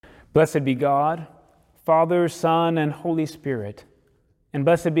Blessed be God, Father, Son, and Holy Spirit, and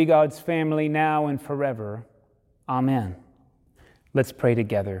blessed be God's family now and forever. Amen. Let's pray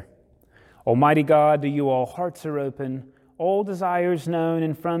together. Almighty God, to you all hearts are open, all desires known,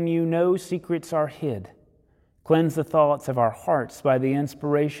 and from you no secrets are hid. Cleanse the thoughts of our hearts by the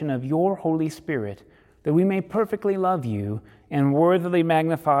inspiration of your Holy Spirit, that we may perfectly love you and worthily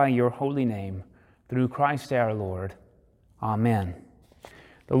magnify your holy name. Through Christ our Lord. Amen.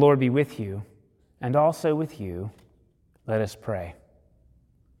 The Lord be with you, and also with you. Let us pray.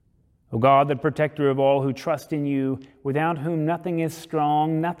 O God, the protector of all who trust in you, without whom nothing is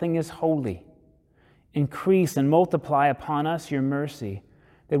strong, nothing is holy, increase and multiply upon us your mercy,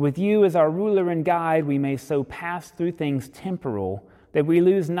 that with you as our ruler and guide we may so pass through things temporal that we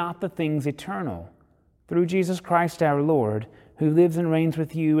lose not the things eternal. Through Jesus Christ our Lord, who lives and reigns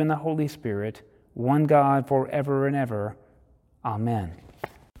with you in the Holy Spirit, one God forever and ever. Amen.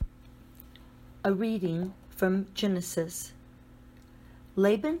 A reading from Genesis.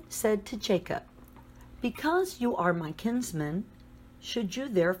 Laban said to Jacob, "Because you are my kinsman, should you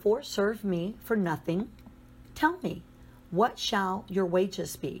therefore serve me for nothing? Tell me, what shall your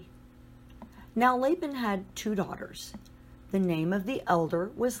wages be?" Now Laban had 2 daughters. The name of the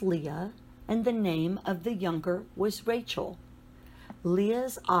elder was Leah, and the name of the younger was Rachel.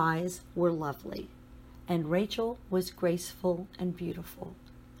 Leah's eyes were lovely, and Rachel was graceful and beautiful.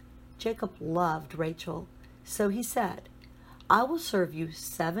 Jacob loved Rachel, so he said, "I will serve you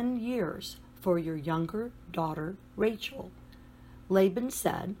 7 years for your younger daughter Rachel." Laban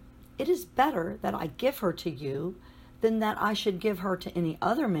said, "It is better that I give her to you than that I should give her to any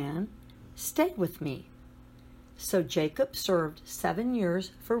other man. Stay with me." So Jacob served 7 years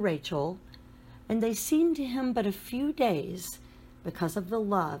for Rachel, and they seemed to him but a few days because of the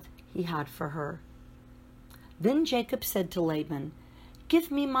love he had for her. Then Jacob said to Laban, "Give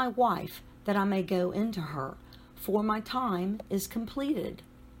me my wife, that I may go into her, for my time is completed."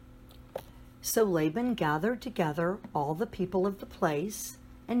 So Laban gathered together all the people of the place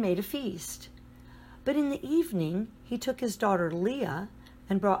and made a feast. But in the evening he took his daughter Leah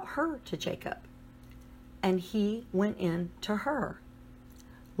and brought her to Jacob, and he went in to her.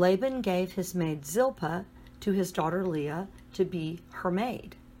 Laban gave his maid Zilpah to his daughter Leah to be her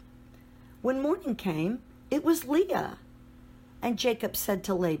maid. When morning came, it was Leah. And Jacob said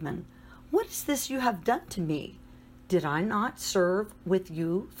to Laban, "What is this you have done to me? Did I not serve with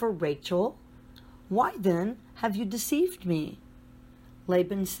you for Rachel? Why then have you deceived me?"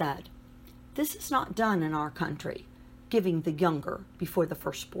 Laban said, "This is not done in our country, giving the younger before the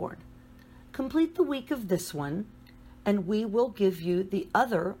firstborn. Complete the week of this one, and we will give you the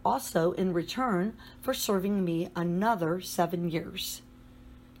other also in return for serving me another 7 years."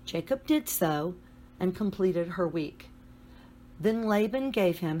 Jacob did so and completed her week. Then Laban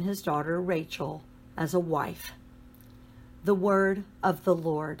gave him his daughter Rachel as a wife. The word of the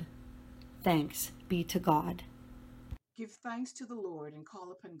Lord. Thanks be to God. Give thanks to the Lord and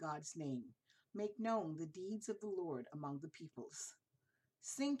call upon God's name. Make known the deeds of the Lord among the peoples.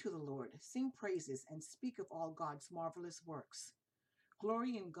 Sing to the Lord, sing praises, and speak of all God's marvelous works.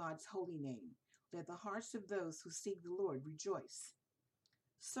 Glory in God's holy name. Let the hearts of those who seek the Lord rejoice.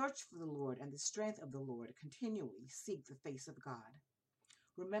 Search for the Lord and the strength of the Lord. Continually seek the face of God.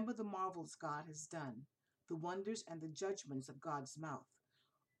 Remember the marvels God has done, the wonders and the judgments of God's mouth.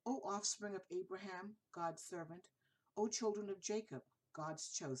 O offspring of Abraham, God's servant, O children of Jacob,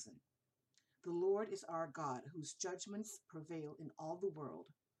 God's chosen. The Lord is our God, whose judgments prevail in all the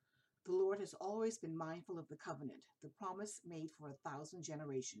world. The Lord has always been mindful of the covenant, the promise made for 1,000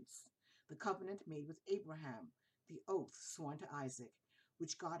 generations, the covenant made with Abraham, the oath sworn to Isaac,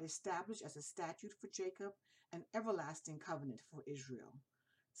 which God established as a statute for Jacob, an everlasting covenant for Israel,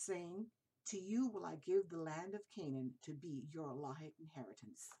 saying, "To you will I give the land of Canaan to be your allotted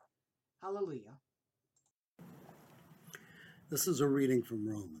inheritance." Hallelujah. This is a reading from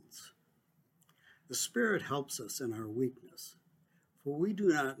Romans. The Spirit helps us in our weakness, for we do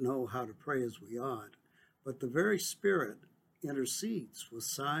not know how to pray as we ought, but the very Spirit intercedes with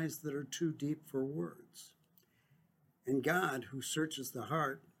sighs that are too deep for words. And God, who searches the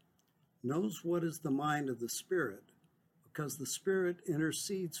heart, knows what is the mind of the Spirit, because the Spirit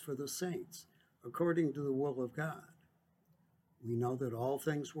intercedes for the saints according to the will of God. We know that all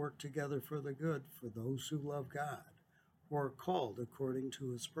things work together for the good for those who love God, who are called according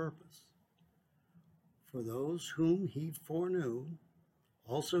to his purpose. For those whom he foreknew,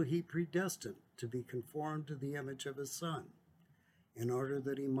 also he predestined to be conformed to the image of his Son, in order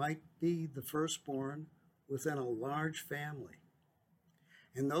that he might be the firstborn within a large family.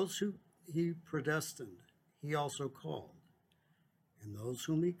 And those who he predestined, he also called. And those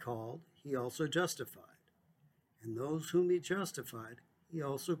whom he called, he also justified. And those whom he justified, he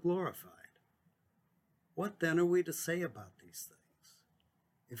also glorified. What then are we to say about these things?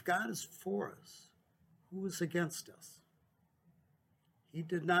 If God is for us, who is against us? He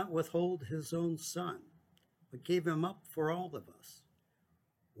did not withhold his own Son, but gave him up for all of us.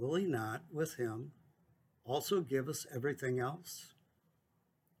 Will he not, with him, also give us everything else?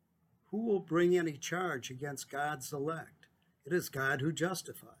 Who will bring any charge against God's elect? It is God who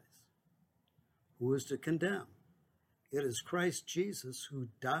justifies. Who is to condemn? It is Christ Jesus who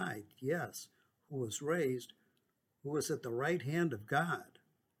died, yes, who was raised, who is at the right hand of God,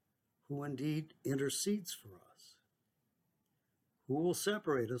 who indeed intercedes for us. Who will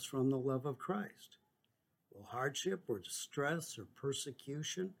separate us from the love of Christ? Will hardship or distress or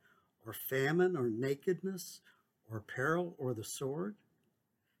persecution or famine or nakedness or peril or the sword?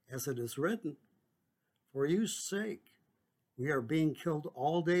 As it is written, for your sake we are being killed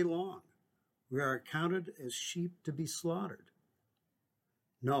all day long. We are accounted as sheep to be slaughtered.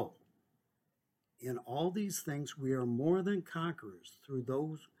 No, in all these things we are more than conquerors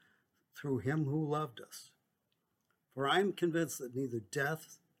through him who loved us. For I am convinced that neither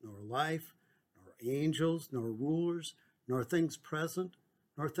death, nor life, nor angels, nor rulers, nor things present,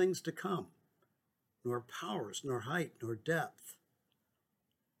 nor things to come, nor powers, nor height, nor depth,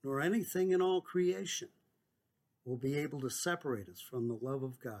 nor anything in all creation will be able to separate us from the love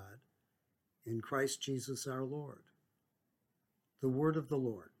of God in Christ Jesus our Lord. The word of the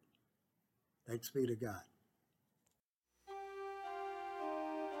Lord. Thanks be to God.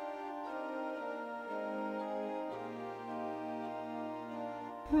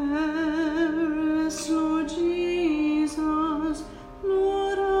 Paris, Lord Jesus,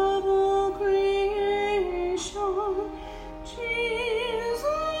 Lord of all creation, Jesus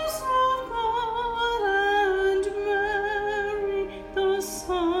of God and Mary the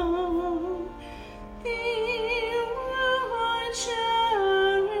Son, thee will I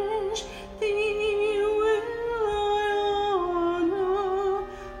cherish, thee will I honor,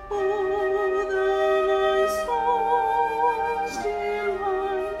 O thou my soul's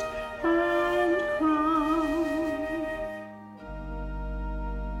delight and crown.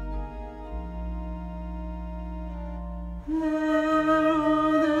 There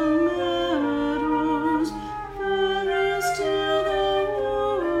are the meadows, fairest till the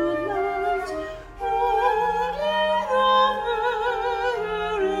woodlands, rolling the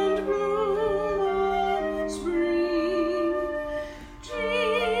verdure and bloom of spring.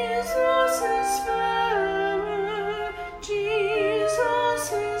 Jesus is fairer, Jesus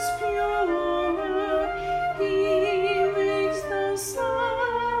is purer, he makes the saddest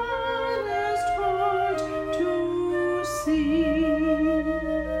heart to sing.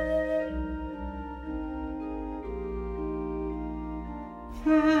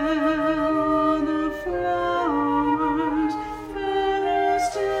 Fair are the flowers, fairest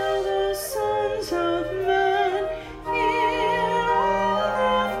till the sons of men, in all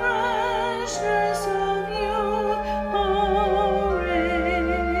the freshness of youth arrayed.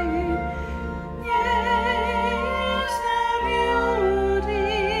 Yea, is their beauty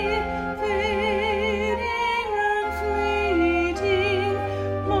fading and fleeting?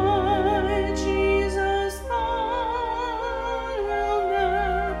 My Jesus, thine will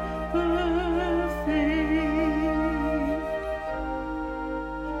never fade.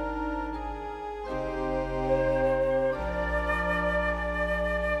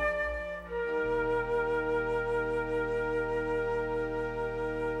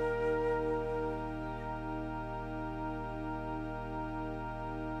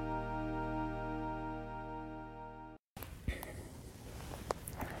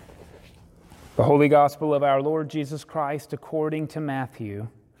 The Holy Gospel of our Lord Jesus Christ according to Matthew.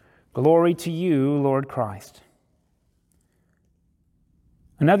 Glory to you, Lord Christ.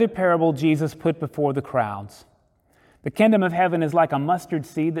 Another parable Jesus put before the crowds. The kingdom of heaven is like a mustard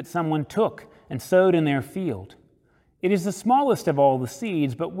seed that someone took and sowed in their field. It is the smallest of all the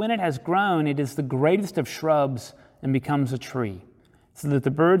seeds, but when it has grown, it is the greatest of shrubs and becomes a tree, so that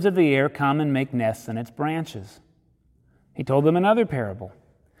the birds of the air come and make nests in its branches. He told them another parable.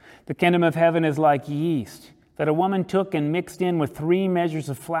 The kingdom of heaven is like yeast that a woman took and mixed in with 3 measures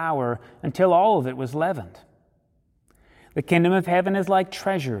of flour until all of it was leavened. The kingdom of heaven is like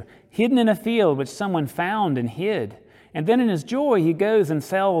treasure hidden in a field which someone found and hid, and then in his joy he goes and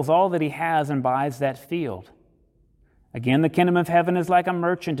sells all that he has and buys that field. Again, the kingdom of heaven is like a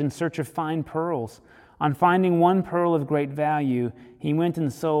merchant in search of fine pearls. On finding one pearl of great value, he went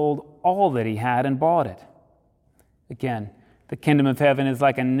and sold all that he had and bought it. Again, the kingdom of heaven is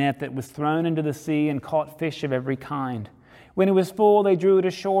like a net that was thrown into the sea and caught fish of every kind. When it was full, they drew it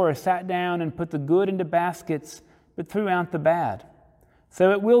ashore, sat down, and put the good into baskets, but threw out the bad.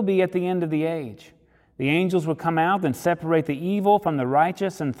 So it will be at the end of the age. The angels will come out and separate the evil from the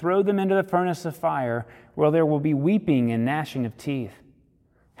righteous and throw them into the furnace of fire, where there will be weeping and gnashing of teeth.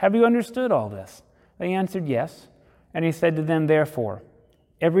 Have you understood all this? They answered, yes. And he said to them, therefore,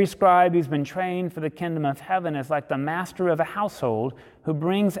 every scribe who's been trained for the kingdom of heaven is like the master of a household who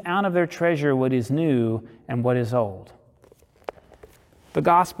brings out of their treasure what is new and what is old. The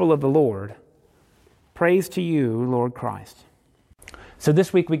gospel of the Lord. Praise to you, Lord Christ. So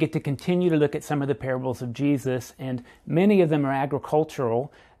this week we get to continue to look at some of the parables of Jesus, and many of them are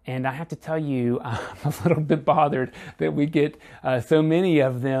agricultural. And I have to tell you, I'm a little bit bothered that we get so many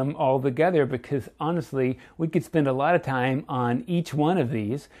of them all together, because honestly, we could spend a lot of time on each one of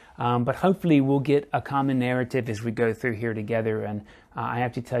these, but hopefully we'll get a common narrative as we go through here together. And I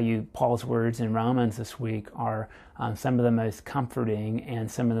have to tell you, Paul's words in Romans this week are some of the most comforting and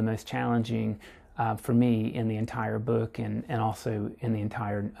some of the most challenging for me in the entire book, and also in the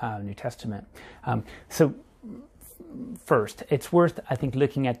entire New Testament. So first, it's worth, I think,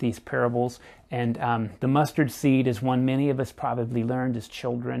 looking at these parables. And the mustard seed is one many of us probably learned as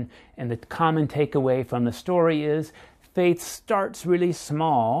children. And the common takeaway from the story is faith starts really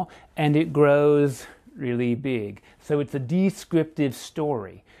small and it grows really big. So it's a descriptive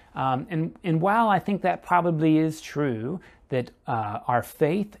story. And while I think that probably is true, that our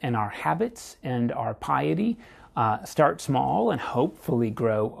faith and our habits and our piety start small and hopefully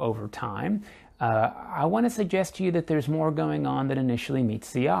grow over time, I want to suggest to you that there's more going on than initially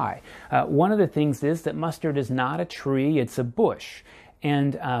meets the eye. One of the things is that mustard is not a tree, it's a bush.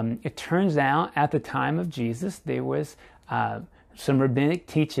 And it turns out at the time of Jesus, there was some rabbinic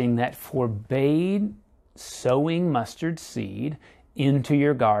teaching that forbade sowing mustard seed into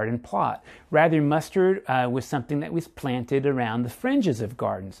your garden plot. Rather, mustard was something that was planted around the fringes of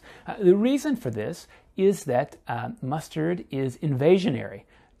gardens. The reason for this is that mustard is invasionary,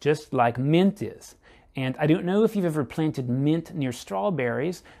 just like mint is. And I don't know if you've ever planted mint near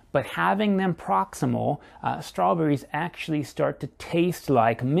strawberries, but having them proximal, strawberries actually start to taste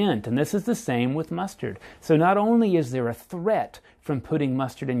like mint. And this is the same with mustard. So not only is there a threat from putting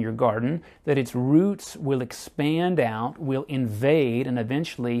mustard in your garden, that its roots will expand out, will invade, and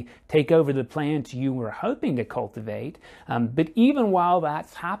eventually take over the plants you were hoping to cultivate. But even while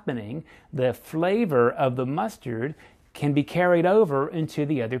that's happening, the flavor of the mustard can be carried over into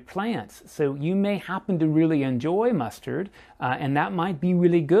the other plants. So you may happen to really enjoy mustard, and that might be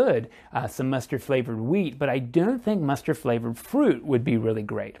really good, some mustard-flavored wheat, but I don't think mustard-flavored fruit would be really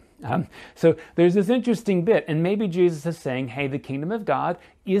great. So there's this interesting bit, and maybe Jesus is saying, hey, the kingdom of God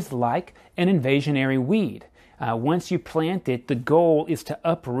is like an invasionary weed. Once you plant it, the goal is to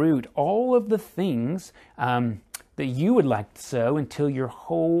uproot all of the things that you would like to sow until your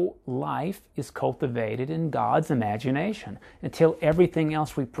whole life is cultivated in God's imagination, until everything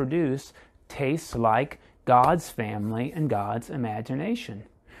else we produce tastes like God's family and God's imagination.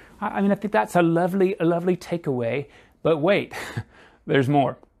 I mean, I think that's a lovely takeaway, but wait, there's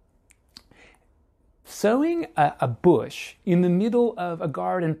more. Sowing a bush in the middle of a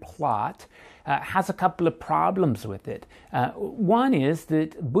garden plot has a couple of problems with it. One is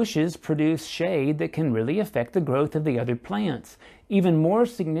that bushes produce shade that can really affect the growth of the other plants. Even more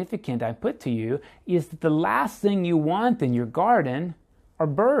significant, I put to you, is that the last thing you want in your garden are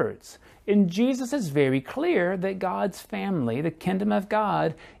birds. And Jesus is very clear that God's family, the kingdom of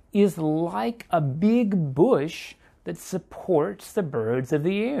God, is like a big bush that supports the birds of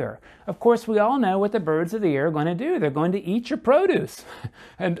the air. Of course, we all know what the birds of the air are going to do. They're going to eat your produce.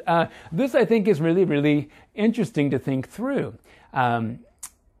 And this, I think, is really, really interesting to think through.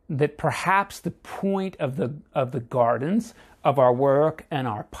 That perhaps the point of the gardens, of our work and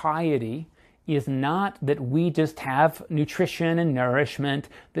our piety, is not that we just have nutrition and nourishment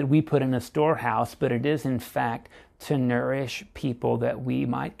that we put in a storehouse, but it is, in fact, to nourish people that we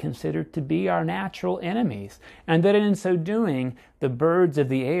might consider to be our natural enemies. And that in so doing, the birds of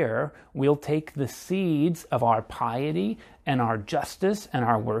the air will take the seeds of our piety and our justice and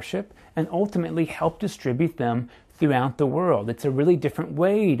our worship and ultimately help distribute them throughout the world. It's a really different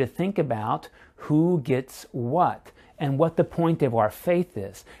way to think about who gets what and what the point of our faith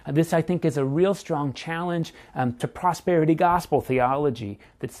is. This, I think, is a real strong challenge to prosperity gospel theology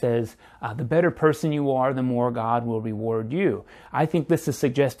that says the better person you are, the more God will reward you. I think this is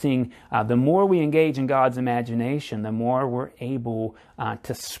suggesting the more we engage in God's imagination, the more we're able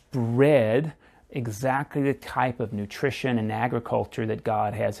to spread exactly the type of nutrition and agriculture that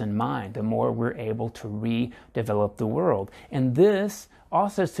God has in mind, the more we're able to redevelop the world. And this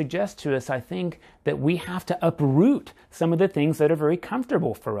also suggests to us, I think, that we have to uproot some of the things that are very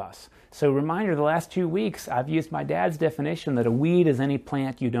comfortable for us. So reminder, the last 2 weeks, I've used my dad's definition that a weed is any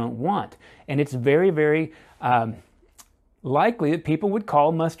plant you don't want. And it's very, very likely that people would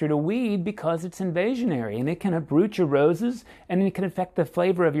call mustard a weed because it's invasionary, and it can uproot your roses, and it can affect the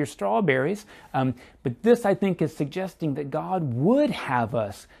flavor of your strawberries. But this, I think, is suggesting that God would have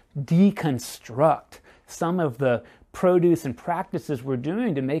us deconstruct some of the produce and practices we're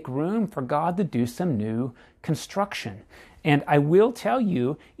doing to make room for God to do some new construction. And I will tell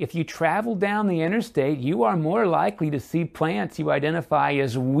you, if you travel down the interstate, you are more likely to see plants you identify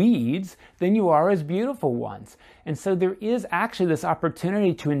as weeds than you are as beautiful ones. And so there is actually this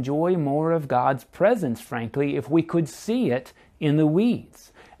opportunity to enjoy more of God's presence, frankly, if we could see it in the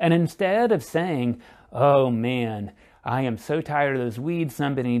weeds. And instead of saying, oh man, I am so tired of those weeds,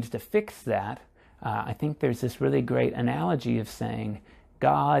 somebody needs to fix that, I think there's this really great analogy of saying,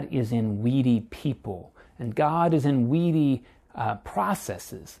 God is in weedy people, and God is in weedy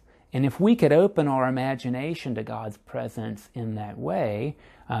processes. And if we could open our imagination to God's presence in that way,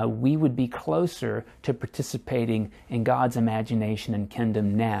 we would be closer to participating in God's imagination and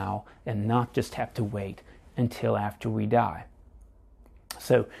kingdom now, and not just have to wait until after we die.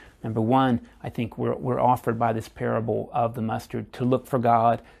 So, number one, I think we're offered by this parable of the mustard to look for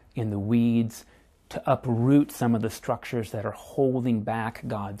God in the weeds, to uproot some of the structures that are holding back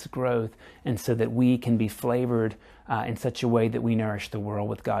God's growth, and so that we can be flavored in such a way that we nourish the world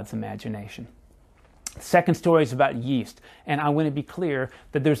with God's imagination. The second story is about yeast, and I want to be clear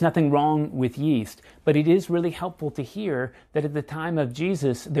that there's nothing wrong with yeast, but it is really helpful to hear that at the time of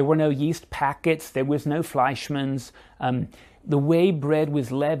Jesus, there were no yeast packets, there was no Fleischmann's. The way bread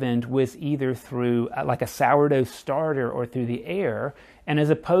was leavened was either through like a sourdough starter or through the air, and as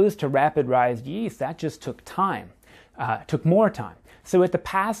opposed to rapid rise yeast, that just took time, took more time. So at the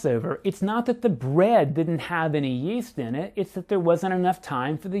Passover, it's not that the bread didn't have any yeast in it, it's that there wasn't enough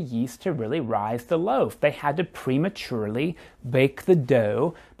time for the yeast to really rise the loaf. They had to prematurely bake the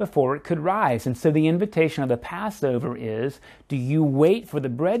dough before it could rise. And so the invitation of the Passover is, do you wait for the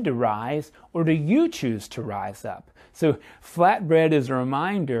bread to rise, or do you choose to rise up? So flatbread is a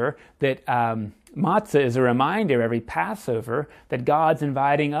reminder that matzah is a reminder every Passover that God's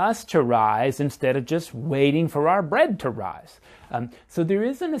inviting us to rise instead of just waiting for our bread to rise. So there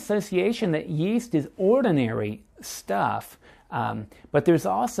is an association that yeast is ordinary stuff, but there's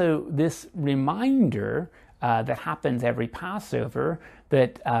also this reminder that happens every Passover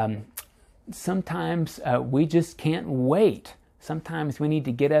that sometimes we just can't wait. Sometimes we need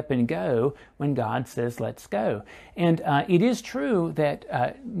to get up and go when God says, let's go. And it is true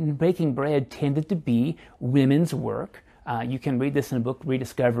that baking bread tended to be women's work. You can read this in a book,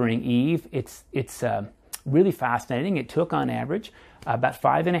 Rediscovering Eve. It's really fascinating. It took, on average, about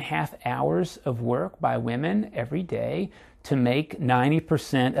 5.5 hours of work by women every day to make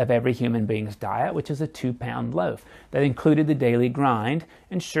 90% of every human being's diet, which is a 2-pound loaf. That included the daily grind.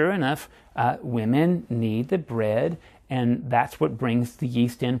 And sure enough, women need the bread, and that's what brings the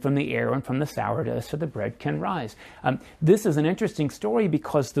yeast in from the air and from the sourdough so the bread can rise. This is an interesting story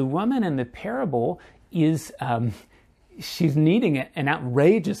because the woman in the parable is, she's needing an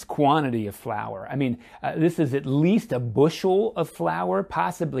outrageous quantity of flour. I mean, this is at least a bushel of flour,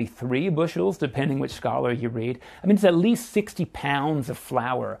 possibly 3 bushels, depending which scholar you read. I mean, it's at least 60 pounds of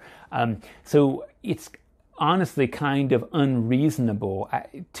flour. So it's honestly kind of unreasonable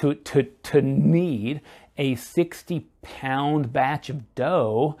to need a 60-pound batch of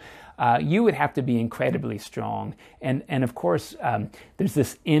dough. You would have to be incredibly strong. And of course, there's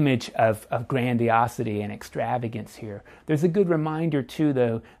this image of grandiosity and extravagance here. There's a good reminder, too,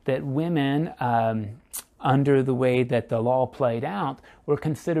 though, that women, under the way that the law played out, were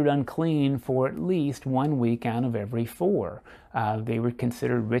considered unclean for at least 1 week out of every 4. They were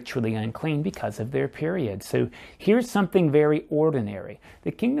considered ritually unclean because of their period. So here's something very ordinary.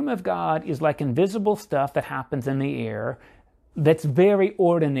 The kingdom of God is like invisible stuff that happens in the air, that's very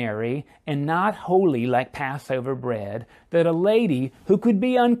ordinary and not holy like Passover bread, that a lady who could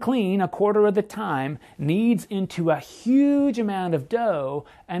be unclean a quarter of the time kneads into a huge amount of dough,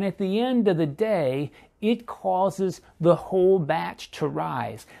 and at the end of the day, it causes the whole batch to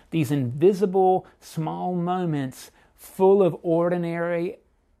rise. These invisible small moments full of ordinary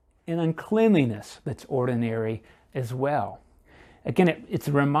and uncleanliness that's ordinary as well. Again, it's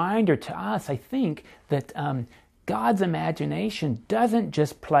a reminder to us, I think, that God's imagination doesn't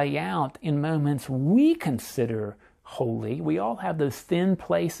just play out in moments we consider holy. We all have those thin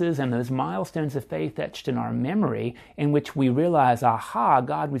places and those milestones of faith etched in our memory in which we realize, aha,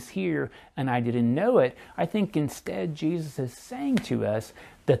 God was here and I didn't know it. I think instead Jesus is saying to us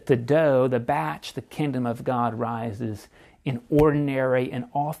that the dough, the batch, the kingdom of God rises in ordinary and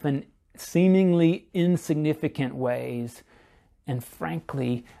often seemingly insignificant ways, and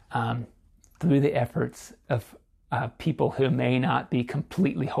frankly, through the efforts of people who may not be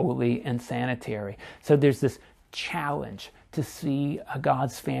completely holy and sanitary. So there's this challenge to see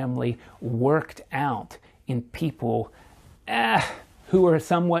God's family worked out in people who are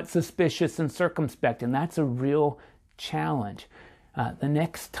somewhat suspicious and circumspect, and that's a real challenge. The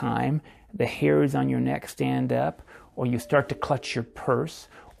next time the hairs on your neck stand up, or you start to clutch your purse,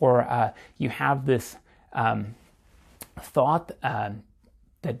 or you have this thought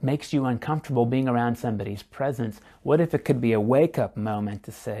that makes you uncomfortable being around somebody's presence, what if it could be a wake-up moment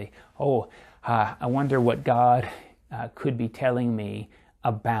to say, I wonder what God could be telling me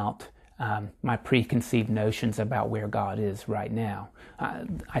about my preconceived notions about where God is right now.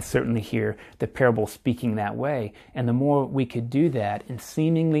 I certainly hear the parable speaking that way, and the more we could do that in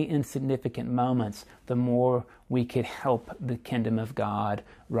seemingly insignificant moments, the more we could help the kingdom of God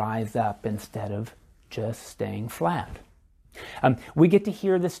rise up instead of just staying flat. We get to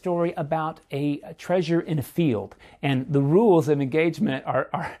hear the story about a treasure in a field, and the rules of engagement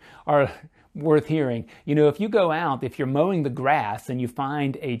are worth hearing. You know, if you go out, if you're mowing the grass and you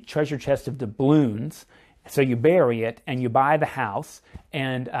find a treasure chest of doubloons, so you bury it and you buy the house,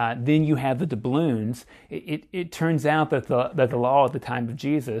 and then you have the doubloons, it turns out that the law at the time of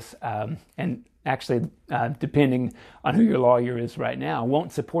Jesus, and actually depending on who your lawyer is right now,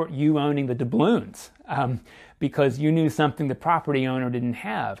 won't support you owning the doubloons. Because you knew something the property owner didn't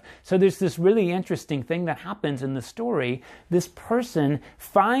have. So there's this really interesting thing that happens in the story. This person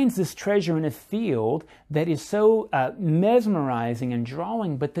finds this treasure in a field that is so mesmerizing and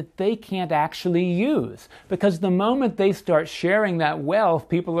drawing, but that they can't actually use. Because the moment they start sharing that wealth,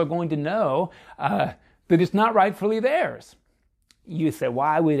 people are going to know that it's not rightfully theirs. You say,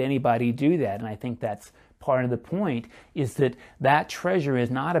 why would anybody do that? And I think that's part of the point, is that treasure is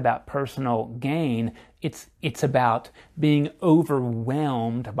not about personal gain. It's about being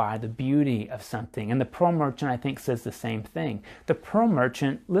overwhelmed by the beauty of something. And the pearl merchant, I think, says the same thing. The pearl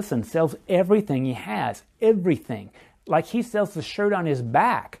merchant, listen, sells everything he has, everything. Like he sells the shirt on his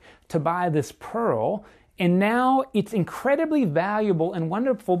back to buy this pearl, and now it's incredibly valuable and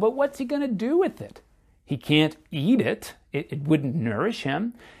wonderful, but what's he going to do with it? He can't eat it. It wouldn't nourish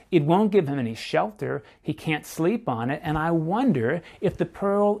him. It won't give him any shelter. He can't sleep on it. And I wonder if the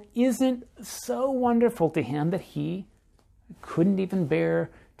pearl isn't so wonderful to him that he couldn't even bear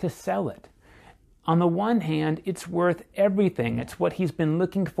to sell it. On the one hand, it's worth everything. It's what he's been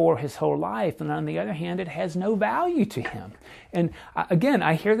looking for his whole life. And on the other hand, it has no value to him. And again,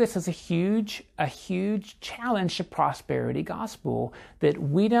 I hear this as a huge challenge to prosperity gospel, that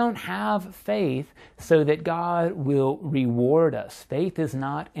we don't have faith so that God will reward us. Faith is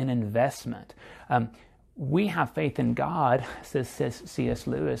not an investment. We have faith in God, says C.S.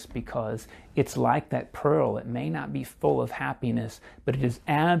 Lewis, because it's like that pearl. It may not be full of happiness, but it is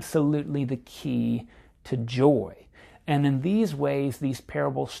absolutely the key to joy. And in these ways, these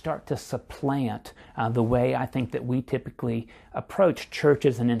parables start to supplant the way I think that we typically approach church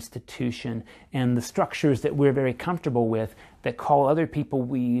as an institution and the structures that we're very comfortable with that call other people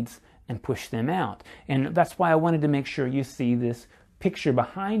weeds and push them out. And that's why I wanted to make sure you see this picture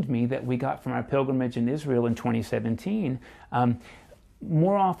behind me that we got from our pilgrimage in Israel in 2017.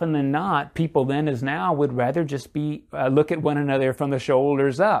 More often than not, people then as now would rather just be look at one another from the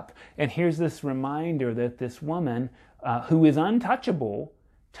shoulders up. And here's this reminder that this woman who is untouchable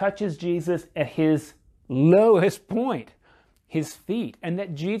touches Jesus at his lowest point, his feet, and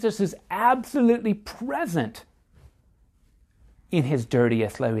that Jesus is absolutely present in his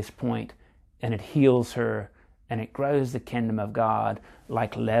dirtiest, lowest point, and it heals her. And it grows the kingdom of God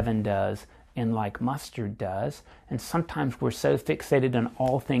like leaven does and like mustard does. And sometimes we're so fixated on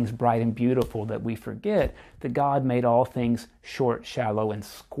all things bright and beautiful that we forget that God made all things short, shallow, and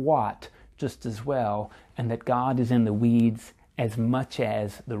squat just as well, and that God is in the weeds as much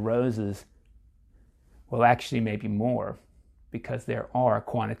as the roses. Well, actually maybe more, because there are,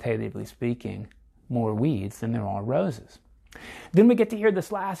 quantitatively speaking, more weeds than there are roses. Then we get to hear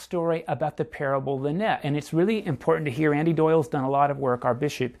this last story about the parable of the net. And it's really important to hear. Andy Doyle's done a lot of work, our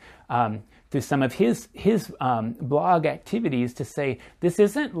bishop, through some of his blog activities to say this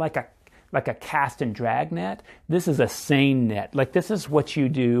isn't like like a cast and drag net. This is a seine net. Like this is what you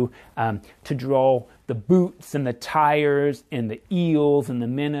do to draw the boots and the tires and the eels and the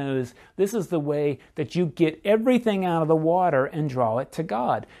minnows. This is the way that you get everything out of the water and draw it to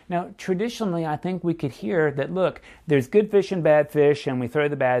God. Now, traditionally, I think we could hear that, look, there's good fish and bad fish, and we throw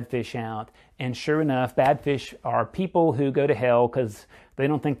the bad fish out. And sure enough, bad fish are people who go to hell because they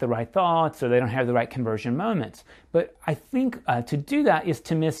don't think the right thoughts or they don't have the right conversion moments. But I think to do that is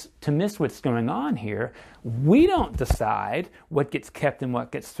to miss what's going on here. We don't decide what gets kept and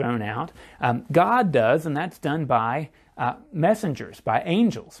what gets thrown out. God does, and that's done by messengers, by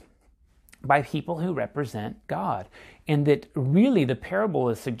angels, by people who represent God. And that really the parable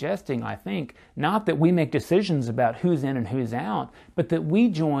is suggesting, I think, not that we make decisions about who's in and who's out, but that we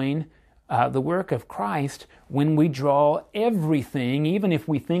join the work of Christ when we draw everything, even if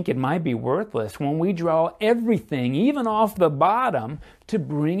we think it might be worthless, when we draw everything, even off the bottom, to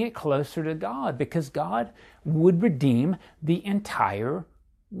bring it closer to God, because God would redeem the entire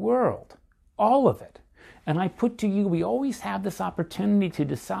world, all of it. And I put to you, we always have this opportunity to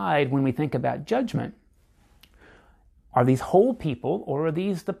decide when we think about judgment, are these whole people or are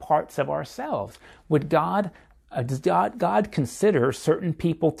these the parts of ourselves? Does God consider certain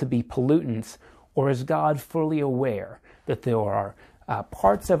people to be pollutants, or is God fully aware that there are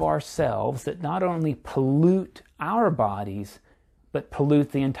parts of ourselves that not only pollute our bodies, but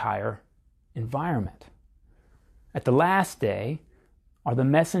pollute the entire environment? At the last day, are the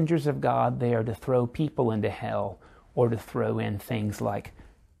messengers of God there to throw people into hell, or to throw in things like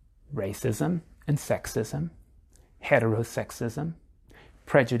racism and sexism, heterosexism,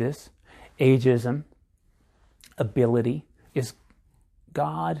 prejudice, ageism, ability? Is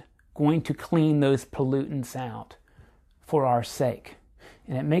God going to clean those pollutants out for our sake?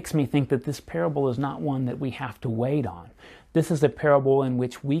 And it makes me think that this parable is not one that we have to wait on. This is a parable in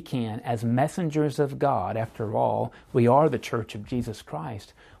which we can, as messengers of God, after all, we are the church of Jesus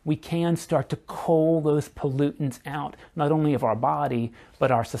Christ, we can start to cull those pollutants out, not only of our body,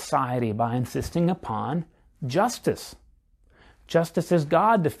 but our society, by insisting upon justice. Justice as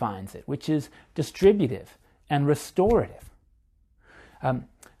God defines it, which is distributive and restorative.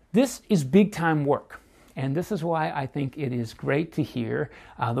 This is big time work. And this is why I think it is great to hear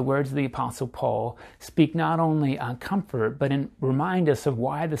the words of the Apostle Paul speak not only comfort, but remind us of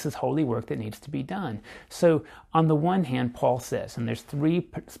why this is holy work that needs to be done. So on the one hand, Paul says, and there's three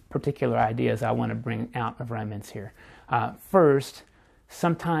particular ideas I want to bring out of Romans here. First,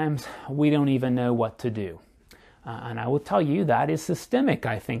 sometimes we don't even know what to do. And I will tell you that is systemic,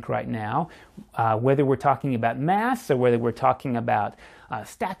 I think, right now. Whether we're talking about masks or whether we're talking about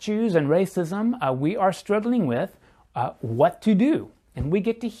statues and racism, we are struggling with what to do. And we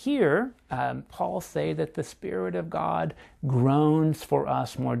get to hear Paul say that the Spirit of God groans for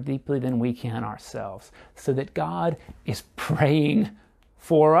us more deeply than we can ourselves, so that God is praying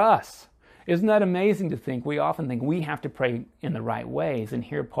for us. Isn't that amazing to think? We often think we have to pray in the right ways. And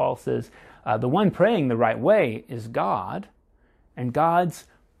here Paul says, the one praying the right way is God, and God's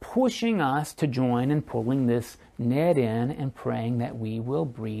pushing us to join and pulling this net in and praying that we will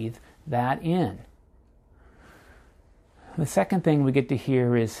breathe that in. The second thing we get to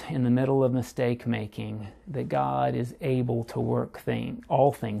hear is, in the middle of mistake making, that God is able to work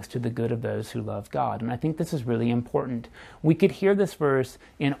all things to the good of those who love God. And I think this is really important. We could hear this verse,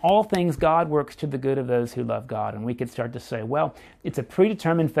 in all things God works to the good of those who love God. And we could start to say, well, it's a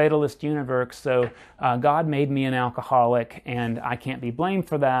predetermined fatalist universe, so God made me an alcoholic and I can't be blamed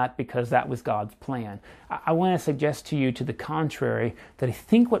for that because that was God's plan. I want to suggest to you, to the contrary, that I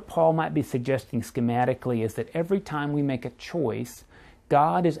think what Paul might be suggesting schematically is that every time we make a choice,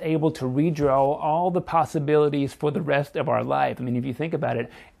 God is able to redraw all the possibilities for the rest of our life. I mean, if you think about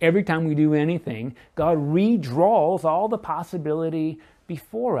it, every time we do anything, God redraws all the possibility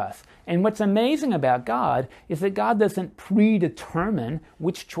before us. And what's amazing about God is that God doesn't predetermine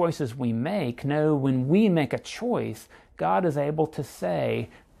which choices we make. No, when we make a choice, God is able to say,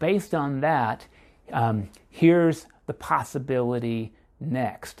 based on that, here's the possibility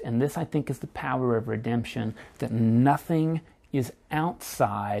next. And this, I think, is the power of redemption, that nothing is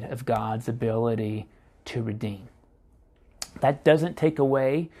outside of God's ability to redeem. That doesn't take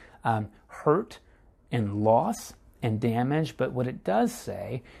away hurt and loss and damage, but what it does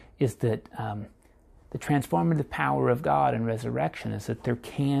say is that the transformative power of God in resurrection is that there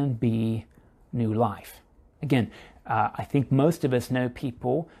can be new life. Again, I think most of us know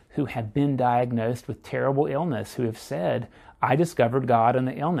people who have been diagnosed with terrible illness who have said, I discovered God in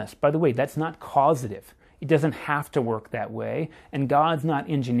the illness. By the way, that's not causative. It doesn't have to work that way, and God's not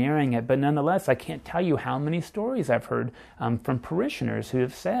engineering it. But nonetheless, I can't tell you how many stories I've heard from parishioners who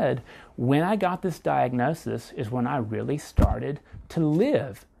have said, when I got this diagnosis is when I really started to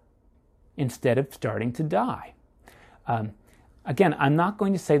live instead of starting to die. Again, I'm not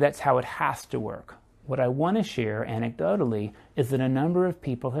going to say that's how it has to work. What I want to share anecdotally is that a number of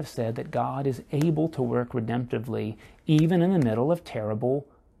people have said that God is able to work redemptively even in the middle of terrible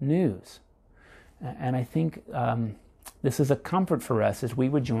news. And I think this is a comfort for us as we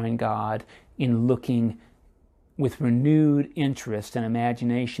would join God in looking with renewed interest and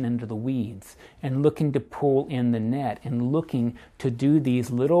imagination into the weeds, and looking to pull in the net, and looking to do these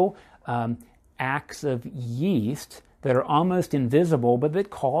little acts of yeast that are almost invisible but that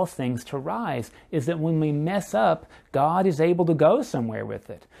cause things to rise, is that when we mess up, God is able to go somewhere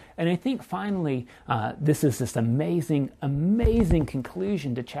with it. And I think finally, this is this amazing, amazing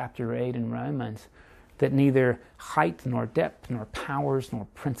conclusion to chapter 8 in Romans, that neither height nor depth nor powers nor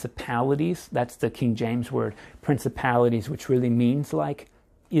principalities, that's the King James word, principalities, which really means like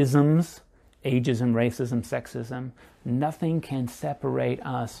isms, ageism, racism, sexism, nothing can separate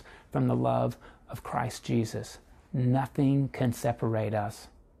us from the love of Christ Jesus. Nothing can separate us.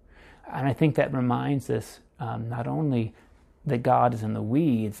 And I think that reminds us not only that God is in the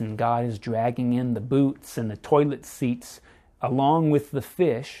weeds and God is dragging in the boots and the toilet seats along with the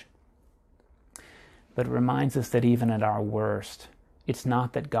fish, but it reminds us that even at our worst, it's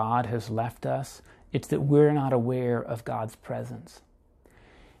not that God has left us, it's that we're not aware of God's presence.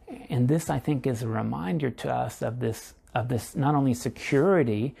 And this, I think, is a reminder to us of this not only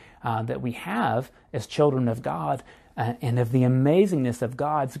security that we have as children of God, and of the amazingness of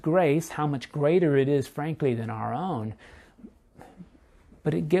God's grace, how much greater it is, frankly, than our own,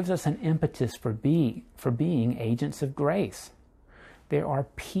 but it gives us an impetus for being agents of grace. There are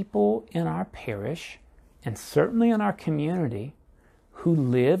people in our parish, and certainly in our community, who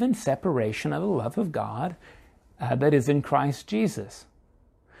live in separation of the love of God that is in Christ Jesus.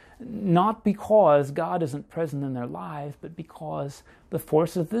 Not because God isn't present in their lives, but because the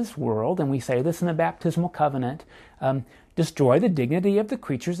forces of this world, and we say this in the baptismal covenant, destroy the dignity of the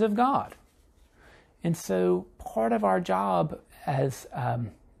creatures of God. And so part of our job as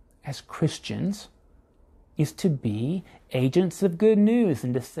Christians is to be agents of good news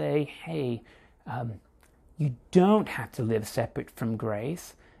and to say, hey, you don't have to live separate from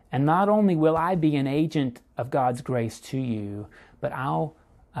grace. And not only will I be an agent of God's grace to you, but I'll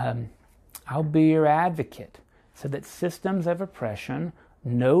be your advocate so that systems of oppression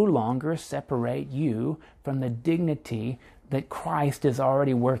no longer separate you from the dignity that Christ is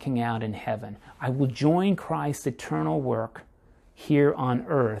already working out in heaven. I will join Christ's eternal work here on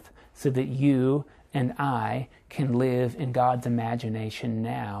earth so that you and I can live in God's imagination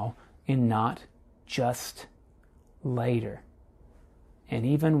now and not just later. And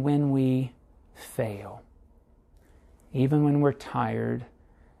even when we fail, even when we're tired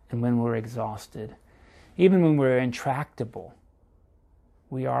and when we're exhausted, even when we're intractable,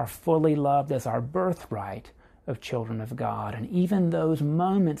 we are fully loved as our birthright of children of God. And even those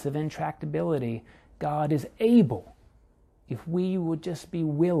moments of intractability, God is able, if we would just be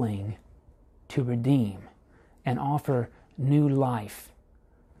willing, to redeem and offer new life.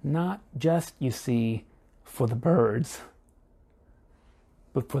 Not just, you see, for the birds,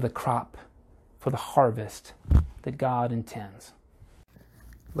 but for the crop, for the harvest that God intends.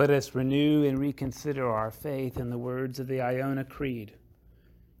 Let us renew and reconsider our faith in the words of the Iona Creed.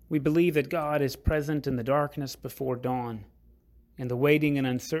 We believe that God is present in the darkness before dawn, in the waiting and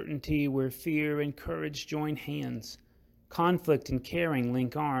uncertainty where fear and courage join hands, conflict and caring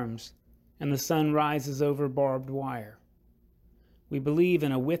link arms, and the sun rises over barbed wire. We believe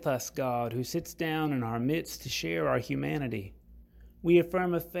in a with us God who sits down in our midst to share our humanity. We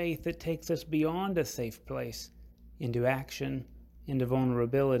affirm a faith that takes us beyond a safe place, into action, into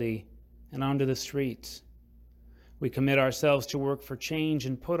vulnerability, and onto the streets. We commit ourselves to work for change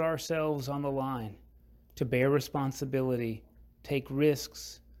and put ourselves on the line, to bear responsibility, take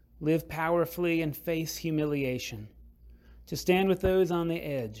risks, live powerfully and face humiliation, to stand with those on the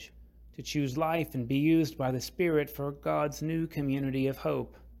edge, to choose life and be used by the Spirit for God's new community of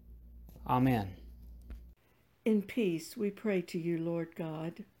hope. Amen. In peace we pray to you, Lord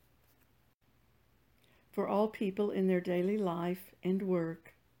God, for all people in their daily life and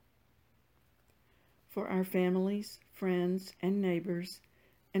work, for our families, friends, and neighbors,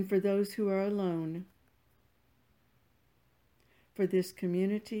 and for those who are alone, for this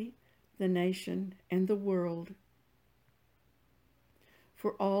community, the nation, and the world,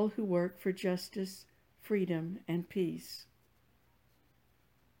 for all who work for justice, freedom, and peace,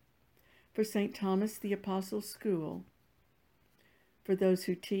 for St. Thomas the Apostle's School, for those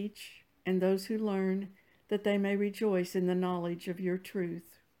who teach and those who learn, that they may rejoice in the knowledge of your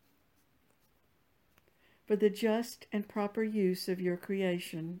truth, for the just and proper use of your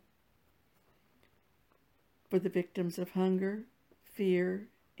creation, for the victims of hunger, fear,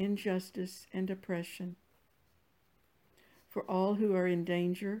 injustice, and oppression, for all who are in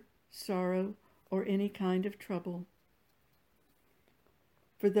danger, sorrow, or any kind of trouble,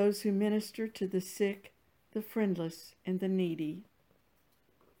 for those who minister to the sick, the friendless, and the needy,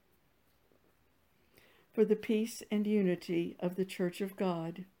 for the peace and unity of the Church of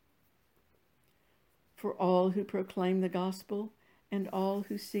God, for all who proclaim the gospel and all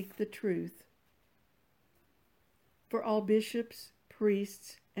who seek the truth, for all bishops,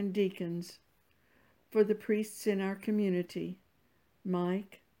 priests, and deacons, for the priests in our community,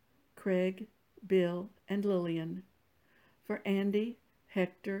 Mike, Craig, Bill, and Lillian, for Andy,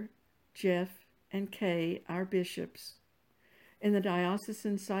 Hector, Jeff, and Kay, our bishops, in the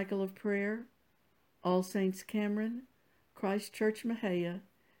Diocesan Cycle of Prayer, All Saints Cameron, Christ Church Mahia,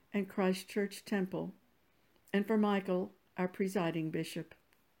 and Christ Church Temple, and for Michael, our presiding bishop,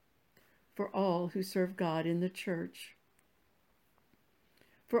 for all who serve God in the church,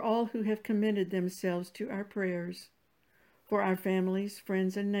 for all who have committed themselves to our prayers, for our families,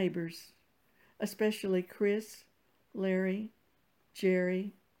 friends, and neighbors, especially Chris, Larry,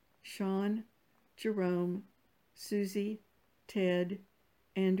 Jerry, Sean, Jerome, Susie, Ted,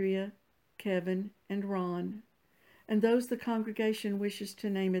 Andrea, Kevin, and Ron, and those the congregation wishes to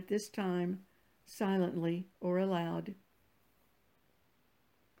name at this time, silently or aloud.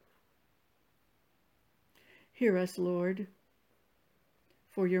 Hear us, Lord,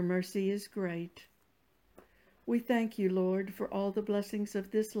 for your mercy is great. We thank you, Lord, for all the blessings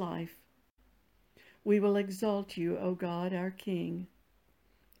of this life. We will exalt you, O God, our King,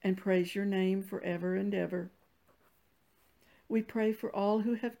 and praise your name forever and ever. We pray for all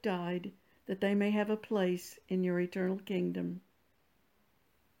who have died, that they may have a place in your eternal kingdom.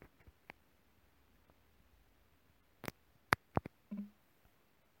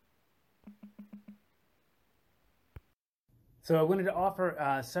 So I wanted to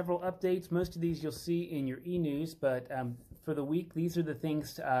offer several updates. Most of these you'll see in your e-news, but for the week, these are the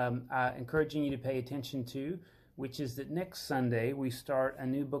things encouraging you to pay attention to, which is that next Sunday we start a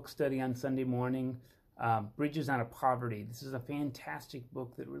new book study on Sunday morning, Bridges Out of Poverty. This is a fantastic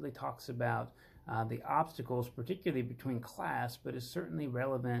book that really talks about the obstacles, particularly between class, but is certainly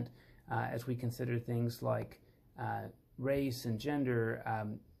relevant as we consider things like race and gender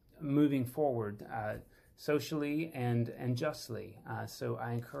moving forward socially and justly. So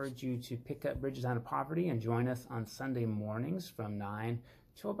I encourage you to pick up Bridges Out of Poverty and join us on Sunday mornings from 9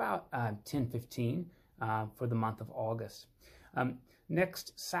 to about 10:15 for the month of August.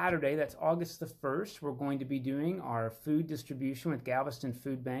 Next Saturday, that's August the 1st, we're going to be doing our food distribution with Galveston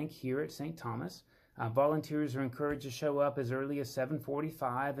Food Bank here at St. Thomas. Volunteers are encouraged to show up as early as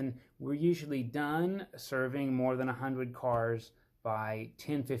 7:45, and we're usually done serving more than 100 cars by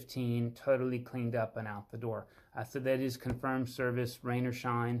 10:15, totally cleaned up and out the door. So that is confirmed service, rain or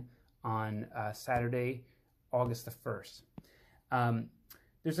shine, on Saturday, August the 1st.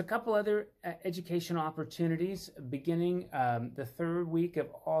 There's a couple other educational opportunities. Beginning the third week of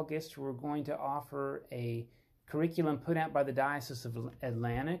August, we're going to offer a curriculum put out by the Diocese of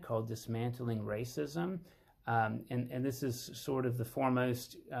Atlanta called Dismantling Racism. And this is sort of the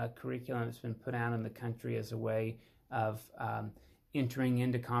foremost curriculum that's been put out in the country as a way of entering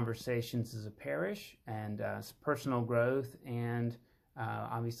into conversations as a parish and personal growth and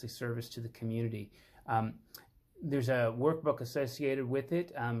obviously service to the community. There's a workbook associated with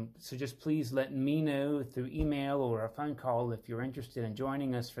it, so just please let me know through email or a phone call if you're interested in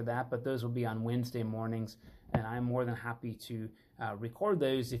joining us for that, but those will be on Wednesday mornings, and I'm more than happy to record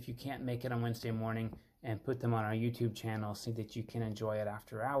those if you can't make it on Wednesday morning and put them on our YouTube channel so that you can enjoy it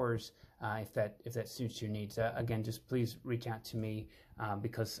after hours if that suits your needs. Again, just please reach out to me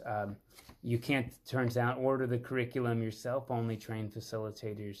because you can't, turns out, order the curriculum yourself. Only trained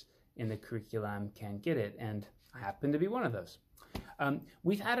facilitators in the curriculum can get it, and I happen to be one of those.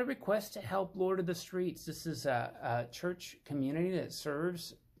 We've had a request to help Lord of the Streets. This is a church community that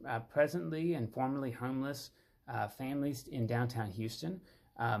serves presently and formerly homeless families in downtown Houston.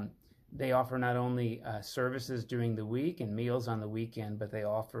 They offer not only services during the week and meals on the weekend, but they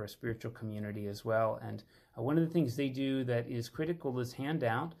offer a spiritual community as well. And one of the things they do that is critical is hand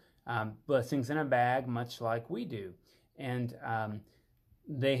out blessings in a bag, much like we do. And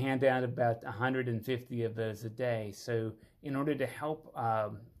they hand out about 150 of those a day. So in order to help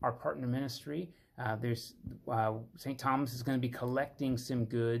our partner ministry, there's St. Thomas is going to be collecting some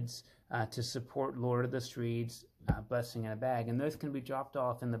goods to support Lord of the Streets Blessing in a Bag. And those can be dropped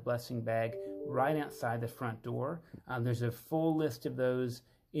off in the blessing bag right outside the front door. There's a full list of those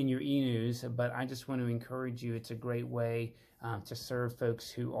in your e-news, but I just want to encourage you. It's a great way to serve folks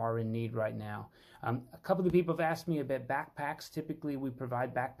who are in need right now. A couple of people have asked me about backpacks. Typically, we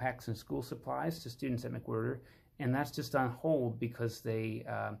provide backpacks and school supplies to students at McWhirter, and that's just on hold because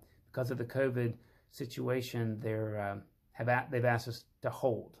because of the COVID situation. They've asked us to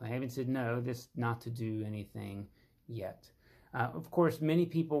hold. I haven't said no, just not to do anything yet. Of course, many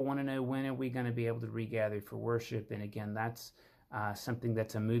people want to know, when are we going to be able to regather for worship? And again, that's something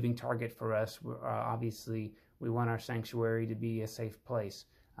that's a moving target for us. Obviously, we want our sanctuary to be a safe place.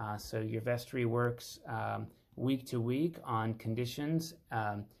 So your vestry works week to week on conditions.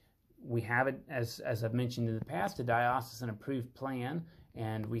 We have it, as I've mentioned in the past, a diocesan approved plan,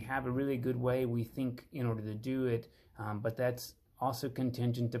 and we have a really good way, we think, in order to do it, but that's also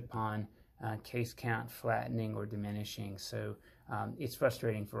contingent upon case count flattening or diminishing. So it's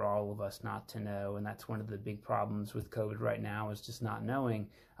frustrating for all of us not to know, and that's one of the big problems with COVID right now, is just not knowing.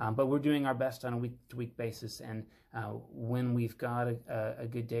 But we're doing our best on a week-to-week basis, and when we've got a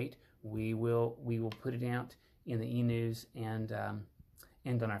good date, we will put it out in the e-news and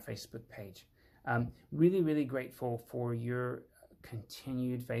on our Facebook page. Really, really grateful for your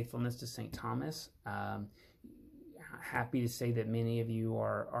continued faithfulness to St. Thomas. Happy to say that many of you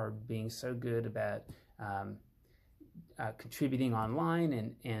are being so good about contributing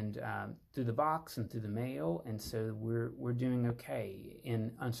online and through the box and through the mail, and so we're doing okay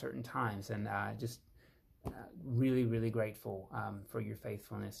in uncertain times, and just really, really grateful for your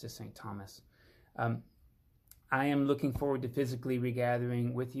faithfulness to St. Thomas. I am looking forward to physically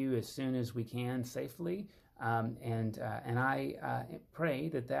regathering with you as soon as we can safely, and I pray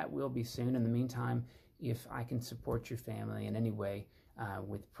that will be soon. In the meantime, if I can support your family in any way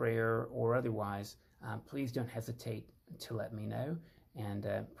with prayer or otherwise, please don't hesitate to let me know. And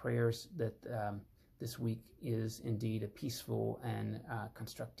prayers that this week is indeed a peaceful and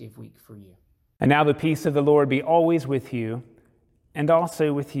constructive week for you. And now the peace of the Lord be always with you, and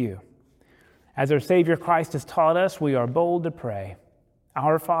also with you. As our Savior Christ has taught us, we are bold to pray.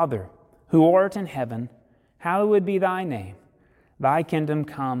 Our Father, who art in heaven, hallowed be thy name. Thy kingdom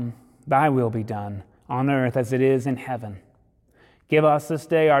come, thy will be done, on earth as it is in heaven. Give us this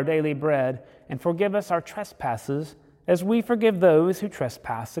day our daily bread, and forgive us our trespasses, as we forgive those who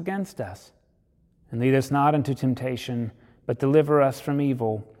trespass against us. And lead us not into temptation, but deliver us from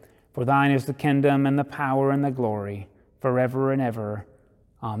evil. For thine is the kingdom, and the power, and the glory, forever and ever.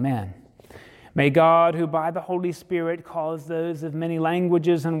 Amen. May God, who by the Holy Spirit caused those of many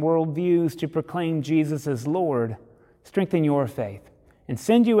languages and worldviews to proclaim Jesus as Lord, strengthen your faith and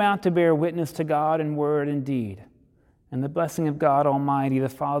send you out to bear witness to God in word and deed. And the blessing of God Almighty, the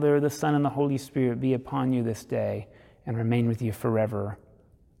Father, the Son, and the Holy Spirit be upon you this day and remain with you forever.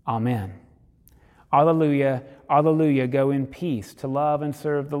 Amen. Alleluia, alleluia. Go in peace to love and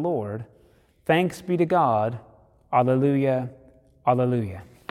serve the Lord. Thanks be to God. Alleluia, alleluia.